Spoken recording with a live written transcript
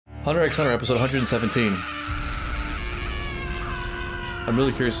Hunter x Hunter episode 117. I'm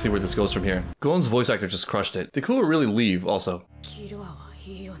really curious to see where this goes from here. Gon's voice actor just crushed it. Did Killua really leave also?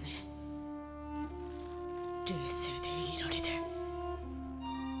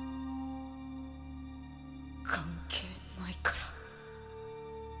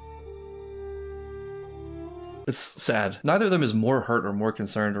 It's sad. Neither of them is more hurt or more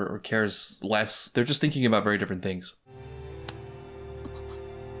concerned or cares less. They're just thinking about very different things.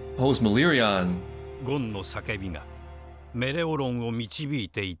 Oh, it's Malerion.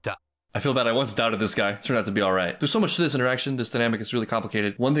 I feel bad, I once doubted this guy. It turned out to be alright. There's so much to this interaction, this dynamic is really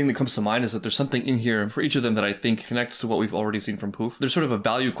complicated. One thing that comes to mind is that there's something in here for each of them that I think connects to what we've already seen from Poof. There's sort of a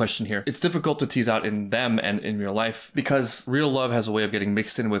value question here. It's difficult to tease out in them and in real life because real love has a way of getting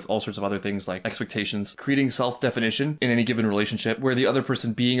mixed in with all sorts of other things like expectations, creating self-definition in any given relationship where the other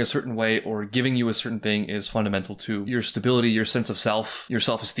person being a certain way or giving you a certain thing is fundamental to your stability, your sense of self, your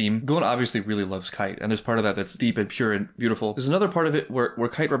self-esteem. Gon obviously really loves Kite, and there's part of that that's deep and pure and beautiful. There's another part of it where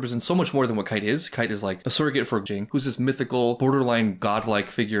Kite represents so much more than what Kite is. Kite is like a surrogate for Jing, who's this mythical, borderline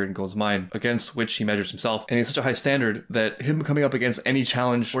godlike figure in Gon's mind, against which he measures himself. And he's such a high standard that him coming up against any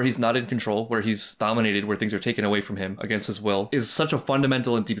challenge where he's not in control, where he's dominated, where things are taken away from him against his will, is such a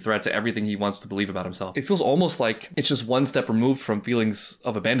fundamental and deep threat to everything he wants to believe about himself. It feels almost like it's just one step removed from feelings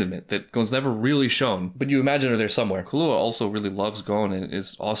of abandonment that Gon's never really shown, but you imagine are there somewhere. Killua also really loves Gon and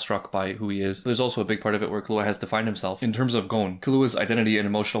is awestruck by who he is. There's also a big part of it where Killua has defined himself in terms of Gon. Killua's identity and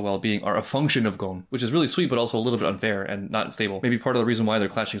emotional well-being are a function of Gon, which is really sweet but also a little bit unfair and not stable. Maybe part of the reason why they're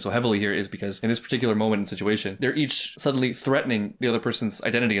clashing so heavily here is because in this particular moment and situation, they're each suddenly threatening the other person's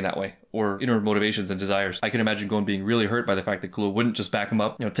identity in that way, or inner motivations and desires. I can imagine Gon being really hurt by the fact that Killua wouldn't just back him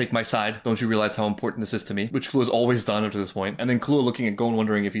up, take my side, don't you realize how important this is to me, which Killua's always done up to this point. And then Killua looking at Gon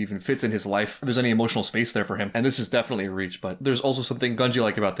wondering if he even fits in his life, if there's any emotional space there for him. And this is definitely a reach, but there's also something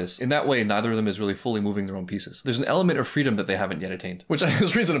Gunji-like about this. In that way, neither of them is really fully moving their own pieces. There's an element of freedom that they haven't yet attained, which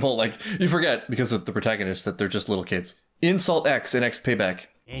is reasonable. Like, you forget, because of the protagonist, that they're just little kids. Insult X in X Payback.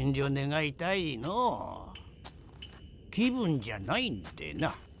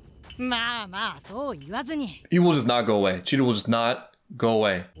 He will just not go away. Cheetah will just not go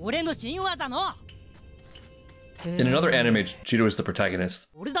away. In another anime, Cheetah is the protagonist.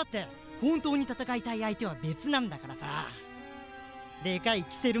 He's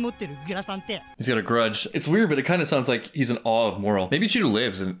got a grudge. It's weird, but it kind of sounds like he's in awe of Moral. Maybe Cheetah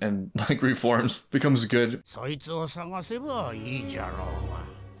lives and like reforms, becomes good.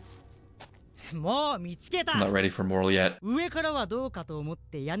 I'm not ready for Moral yet.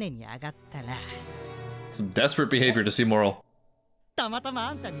 Some desperate behavior to see Moral.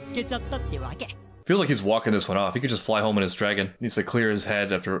 Feels like he's walking this one off. He could just fly home in his dragon. Needs to clear his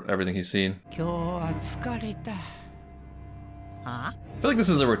head after everything he's seen. I feel like this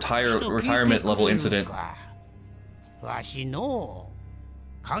is a retirement level incident.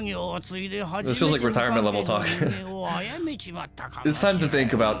 This feels like retirement level talk. It's time to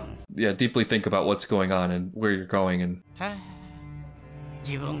think about, deeply think about what's going on and where you're going. And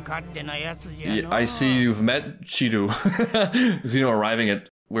I see you've met Chidu. Is arriving at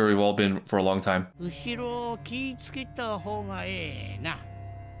where we've all been for a long time.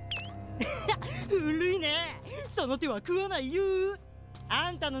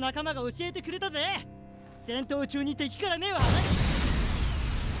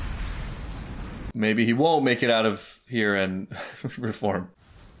 Maybe he won't make it out of here and reform.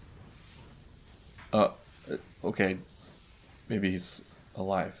 Okay. Maybe he's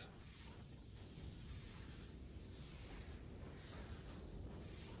alive.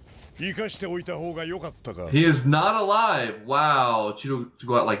 He is not alive. Wow, Cheeto to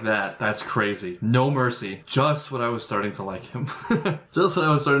go out like that. That's crazy. No mercy. Just when I was starting to like him. Just when I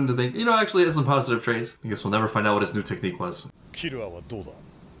was starting to think, actually he has some positive traits. I guess we'll never find out what his new technique was.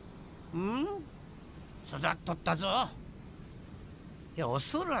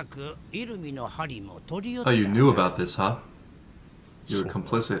 Oh, you knew about this, huh? You were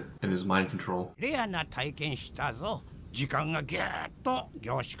complicit in his mind control.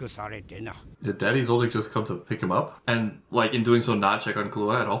 Did Daddy's Oldie just come to pick him up? And, in doing so, not check on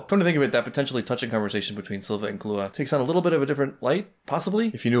Killua at all? Come to think of it, that potentially touching conversation between Silva and Killua takes on a little bit of a different light, possibly,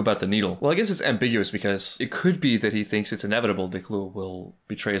 if you knew about the needle. Well, I guess it's ambiguous because it could be that he thinks it's inevitable that Killua will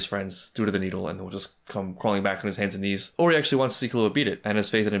betray his friends due to the needle and will just come crawling back on his hands and knees. Or he actually wants to see Killua beat it and has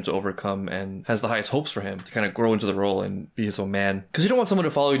faith in him to overcome and has the highest hopes for him to kind of grow into the role and be his own man. Because you don't want someone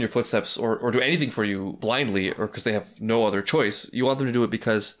to follow in your footsteps or do anything for you blindly or because they have no other choice. You want them to do it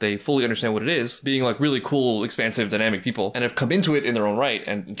because they fully understand what it is, being like really cool, expansive, dynamic people, and have come into it in their own right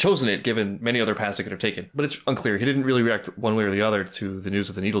and chosen it given many other paths they could have taken. But it's unclear. He didn't really react one way or the other to the news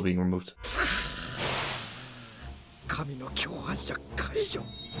of the needle being removed.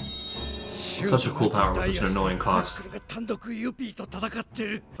 Such a cool power with such an annoying cost.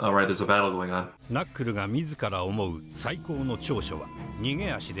 Alright, there's a battle going on. Knuckle が自ら思う最高の長所は逃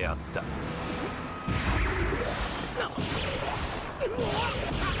げ足であった。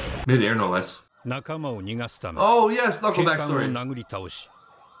Mid-air no less. 仲間を逃がすため、 Oh yes, Knuckle 警官を backstory. 殴り倒し、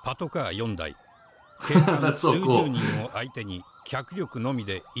パトカー4台、警官数十人を相手に脚力のみ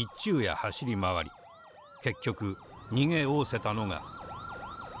で一昼夜走り回り、結局逃げおおせたのが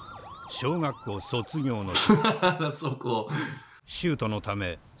小学校卒業の日。That's so cool. シュートのた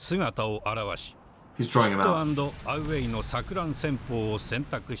め姿を現し、 He's ヒ drawing ッ him ト out. アウェイの錯乱戦法を選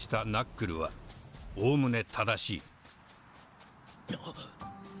択したナックルはおおむね正しい。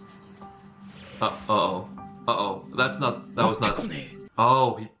Uh-oh. Uh-oh. That was not...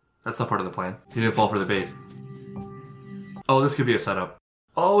 Oh, that's not part of the plan. He didn't fall for the bait. Oh, this could be a setup.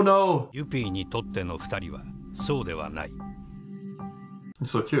 Oh no! ユピーにとっての2人はそうではない。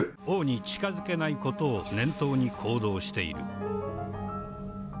 He's so cute. 王に近づけないことを念頭に行動している。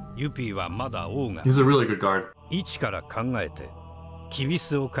ユピーはまだ王が He's a really good guard. 一から考えてキビ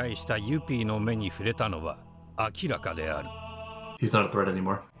スを返したユピーの目に触れたのは明らかである。 He's not a threat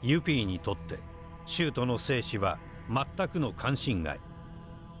anymore. ユピーにとってシュートの生死は全くの関心外。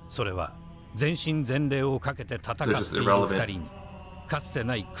それは全身全霊をかけて戦っている2人にかつて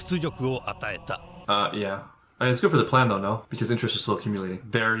ない屈辱を与えた。 Yeah. I mean, it's good for the plan though, no? Because interest is still accumulating.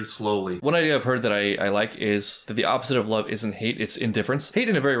 Very slowly. One idea I've heard that I like is that the opposite of love isn't hate, it's indifference. Hate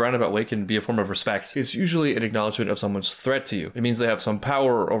in a very roundabout way can be a form of respect. It's usually an acknowledgement of someone's threat to you. It means they have some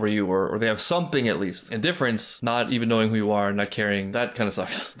power over you or they have something at least. Indifference, not even knowing who you are, not caring, that kind of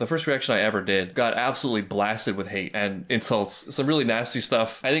sucks. The first reaction I ever did got absolutely blasted with hate and insults. Some really nasty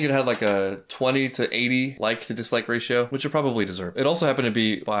stuff. I think it had like a 20 to 80 like to dislike ratio, which it probably deserved. It also happened to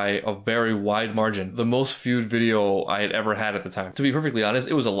be by a very wide margin the most viewed video I had ever had at the time. To be perfectly honest,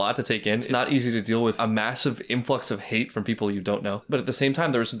 it was a lot to take in. It's not easy to deal with a massive influx of hate from people you don't know. But at the same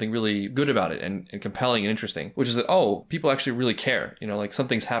time, there was something really good about it and compelling and interesting, which is that, oh, people actually really care. You know, like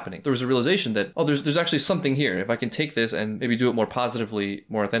something's happening. There was a realization that, oh, there's actually something here. If I can take this and maybe do it more positively,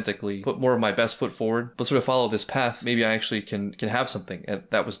 more authentically, put more of my best foot forward, but sort of follow this path, maybe I actually can have something. And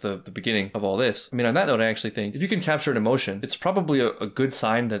that was the beginning of all this. I mean, on that note, I actually think if you can capture an emotion, it's probably a good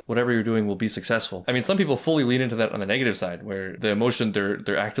sign that whatever you're doing will be successful. I mean, some people fully lean into that on the negative side, where the emotion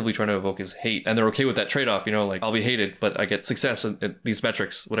they're actively trying to evoke is hate, and they're okay with that trade-off, you know, like I'll be hated but I get success at these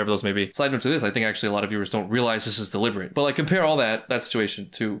metrics, whatever those may be. Side note to this, I think actually a lot of viewers don't realize this is deliberate, but like compare all that situation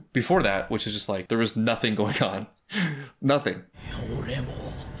to before that, which is just like there was nothing going on. Nothing.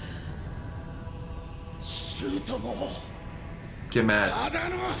 Get mad.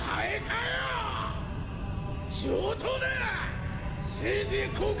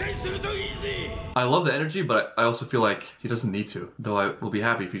 I love the energy, but I also feel like he doesn't need to. Though I will be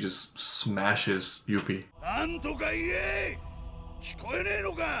happy if he just smashes Yuppie.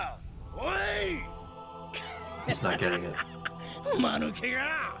 He's not getting it.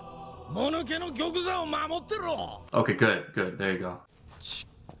 Okay, good. There you go.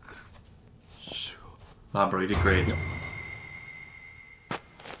 Nah, bro, you did great.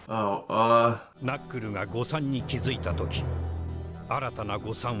 Oh, ナックルが誤算に気づいたとき、新たな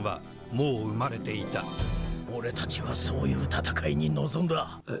誤算はもう生まれていた。俺たちはそういう戦いに臨ん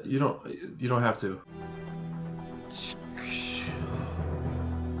だ。you don't have to.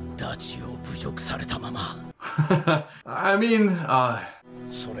 ダチを侮辱されたまま。I mean,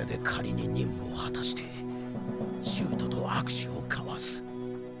 それで仮に任務を果たして、シュートと握手を交わす。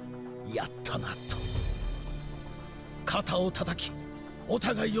やったなと。肩を叩き、お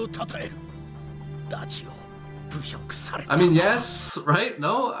互いを称える。ダチを。I mean, yes, right?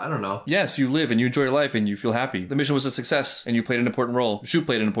 No, I don't know. Yes, you live and you enjoy your life and you feel happy. The mission was a success and you played an important role. Shu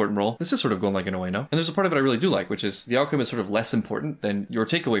played an important role. This is sort of going like in a way, no? And there's a part of it I really do like, which is the outcome is sort of less important than your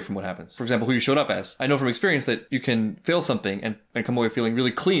takeaway from what happens. For example, who you showed up as. I know from experience that you can fail something and come away feeling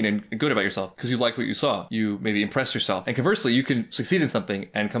really clean and good about yourself because you liked what you saw. You maybe impressed yourself. And conversely, you can succeed in something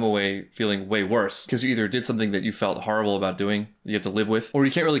and come away feeling way worse because you either did something that you felt horrible about doing you have to live with. Or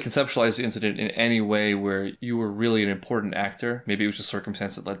you can't really conceptualize the incident in any way where you were really an important actor. Maybe it was just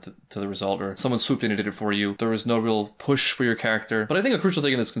circumstance that led to the result, or someone swooped in and did it for you. There was no real push for your character. But I think a crucial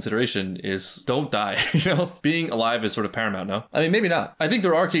thing in this consideration is don't die. Being alive is sort of paramount, no? I mean, maybe not. I think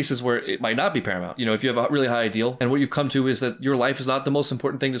there are cases where it might not be paramount. If you have a really high ideal and what you've come to is that your life is not the most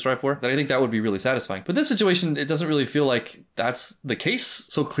important thing to strive for, then I think that would be really satisfying. But this situation, it doesn't really feel like that's the case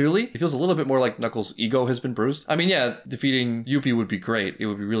so clearly. It feels a little bit more like Knuckles' ego has been bruised. I mean, yeah, defeating Yuppie would be great. It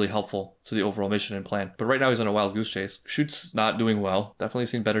would be really helpful to the overall mission and plan. But right now he's on a wild goose chase. Shoot's not doing well. Definitely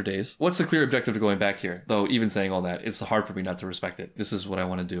seen better days. What's the clear objective to going back here? Though even saying all that, it's hard for me not to respect it. This is what I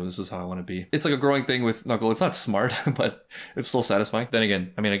want to do. This is how I want to be. It's like a growing thing with Knuckle. It's not smart, but it's still satisfying. Then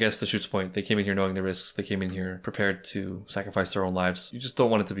again, I mean, I guess to Shoot's point, they came in here knowing the risks. They came in here prepared to sacrifice their own lives. You just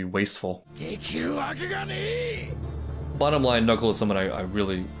don't want it to be wasteful. Bottom line, Knuckle is someone I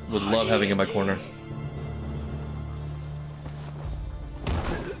really would love having in my corner.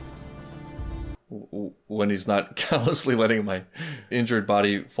 When he's not callously letting my injured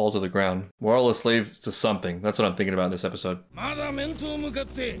body fall to the ground. We're all a slave to something. That's what I'm thinking about in this episode.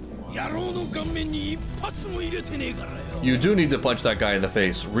 You do need to punch that guy in the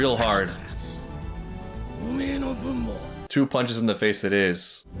face real hard. 2 punches in the face it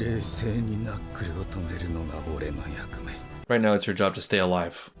is. Right now it's your job to stay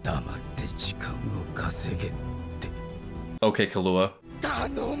alive. Okay, Kahlua.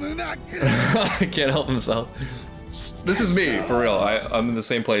 Can't help himself. This is me, for real. I'm in the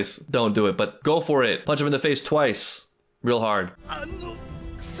same place. Don't do it, but go for it. Punch him in the face twice. Real hard.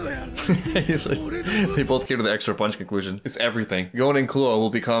 They both came to the extra punch conclusion. It's everything. Gon and Kahlua will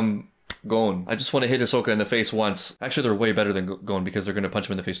become Gon. I just want to hit Hisoka in the face once. Actually, they're way better than Gon because they're going to punch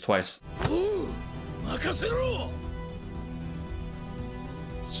him in the face twice.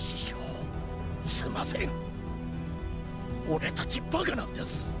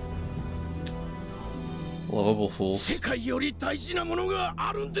 Lovable fools.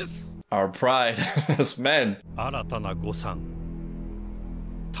 Our pride as men.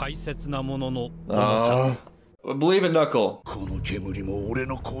 Believe in Knuckle.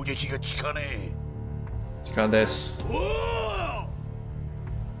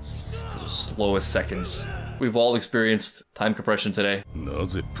 Slowest seconds. We've all experienced time compression today.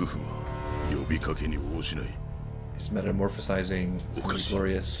 He's metamorphosizing. It's really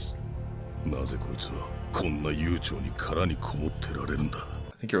glorious. I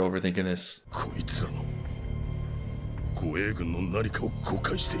think you're overthinking this.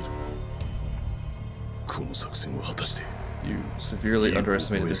 You severely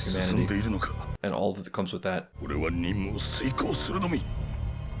underestimated their humanity and all that comes with that.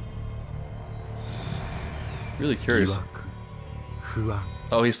 Really curious.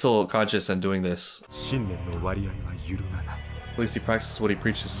 Oh, he's still conscious and doing this. At least he practices what he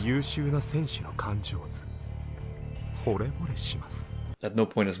preaches. At no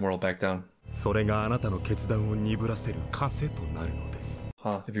point is moral back down.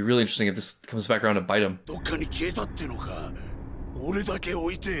 Huh. It'd be really interesting if this comes back around to bite him.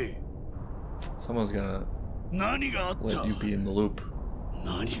 Someone's gonna let you be in the loop.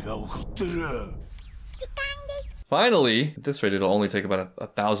 Finally! At this rate, it'll only take about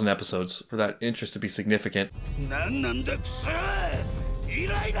 1,000 episodes for that interest to be significant.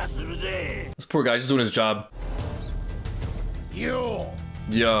 This poor guy just doing his job.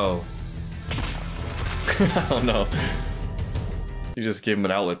 Yo! Oh no. You just gave him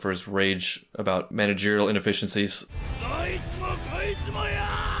an outlet for his rage about managerial inefficiencies. I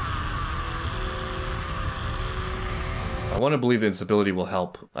want to believe the instability will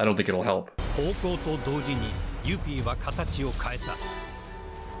help. I don't think it'll help. Does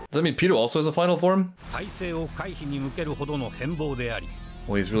that mean Peter also has a final form?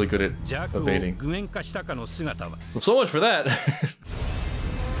 Well, he's really good at evading. Well, so much for that!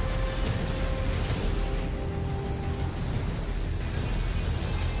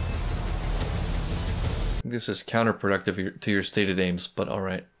 This is counterproductive to your stated aims, but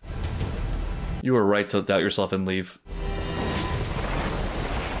alright. You were right to doubt yourself and leave.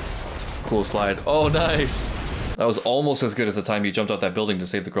 Cool slide. Oh, nice! That was almost as good as the time you jumped out that building to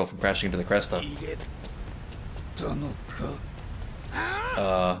save the girl from crashing into the Cresta.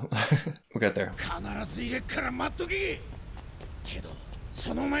 We'll get there.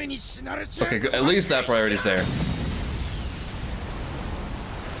 Okay, good. At least that priority's there.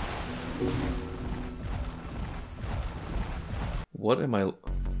 What am I...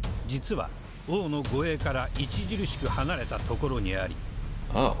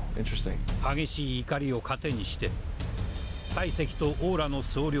 Oh, interesting.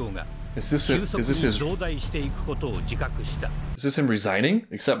 Is this him resigning?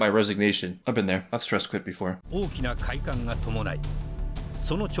 Accept my resignation. I've been there. I've stress quit before. 大きな快感が伴い、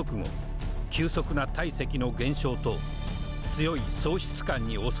その直後、急速な体積の減少と強い喪失感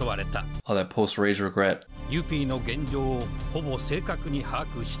に襲われた。Oh, that post-rage regret. ユピーの現状をほぼ正確に把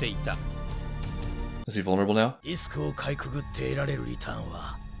握していた。Is he vulnerable now? リスクをかいくぐって得られるリターン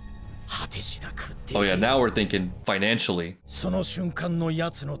は果てしなく出て Oh yeah, now we're thinking financially. その瞬間のや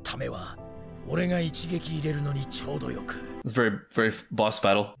つのためは俺が一撃入れるのにちょうどよく。It's very boss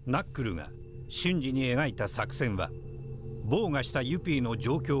battle. ナックルが瞬時に描いた作戦は防賀したユピーの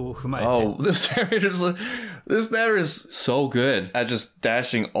状況を踏まえて。 Oh, this narrator is so good at just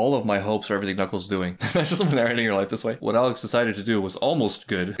dashing all of my hopes for everything Knuckles doing. Imagine someone narrating your life this way. What Alex decided to do was almost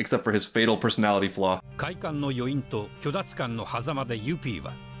good, except for his fatal personality flaw. 快感の余韻と虚脱感の狭間でユピー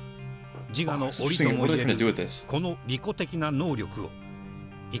は自我の折ともいえるこの利己的な能力を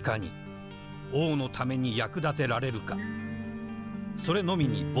いかに王のために役立てられるか、それのみ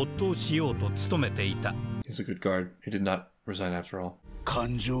に没頭しようと努めていた。 He's a good guard. He did not resign after all.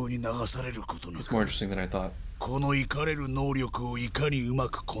 感情に流されることなく、 It's more interesting than I thought. このイカれる能力をいかにうま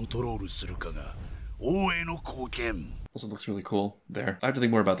くコントロールするかが王への貢献。 Also looks really cool there. I have to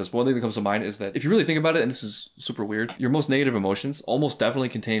think more about this, but one thing that comes to mind is that if you really think about it, and this is super weird, your most negative emotions almost definitely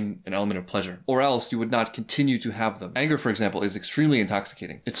contain an element of pleasure, or else you would not continue to have them. Anger, for example, is extremely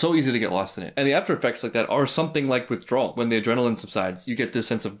intoxicating. It's so easy to get lost in it. And the after effects like that are something like withdrawal. When the adrenaline subsides, you get this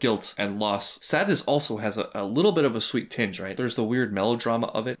sense of guilt and loss. Sadness also has a little bit of a sweet tinge, right? There's the weird melodrama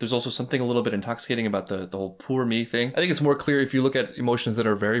of it. There's also something a little bit intoxicating about the whole poor me thing. I think it's more clear if you look at emotions that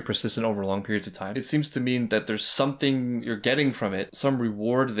are very persistent over long periods of time. It seems to mean that there's something you're getting from it, some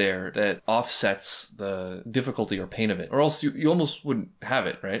reward there that offsets the difficulty or pain of it, or else you almost wouldn't have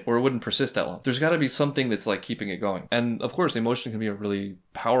it, right? Or it wouldn't persist that long. There's got to be something that's like keeping it going. And of course, emotion can be a really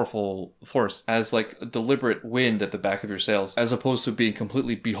powerful force as like a deliberate wind at the back of your sails, as opposed to being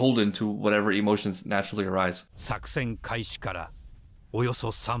completely beholden to whatever emotions naturally arise. 作戦開始からおよそ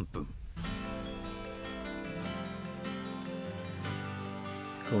3分。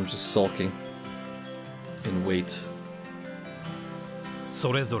 I'm just sulking in wait.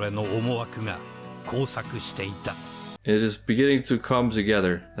 それぞれの思惑が交錯していた。 It is beginning to come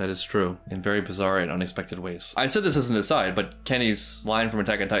together, that is true, in very bizarre and unexpected ways. I said this as an aside, but Kenny's line from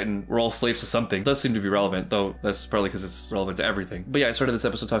Attack on Titan, we're all slaves to something, does seem to be relevant, though that's probably because it's relevant to everything. But yeah, I started this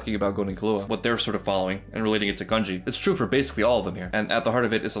episode talking about Gon and Killua, what they're sort of following, and relating it to Gunji. It's true for basically all of them here, and at the heart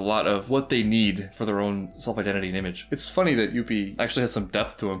of it is a lot of what they need for their own self-identity and image. It's funny that Yuppie actually has some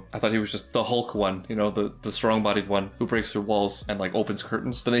depth to him. I thought he was just the Hulk one, you know, the strong-bodied one who breaks through walls and like opens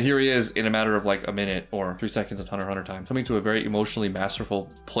curtains. But then here he is in a matter of like a minute or 3 seconds of Hunter x Hunter time, coming to a very emotionally masterful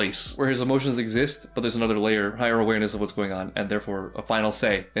place where his emotions exist, but there's another layer, higher awareness of what's going on, and therefore a final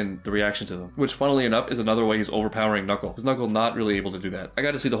say in the reaction to them. Which, funnily enough, is another way he's overpowering Knuckle. Because Knuckle not really able to do that. I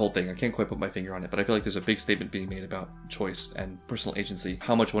got to see the whole thing. I can't quite put my finger on it, but I feel like there's a big statement being made about choice and personal agency,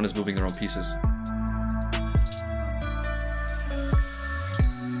 how much one is moving their own pieces.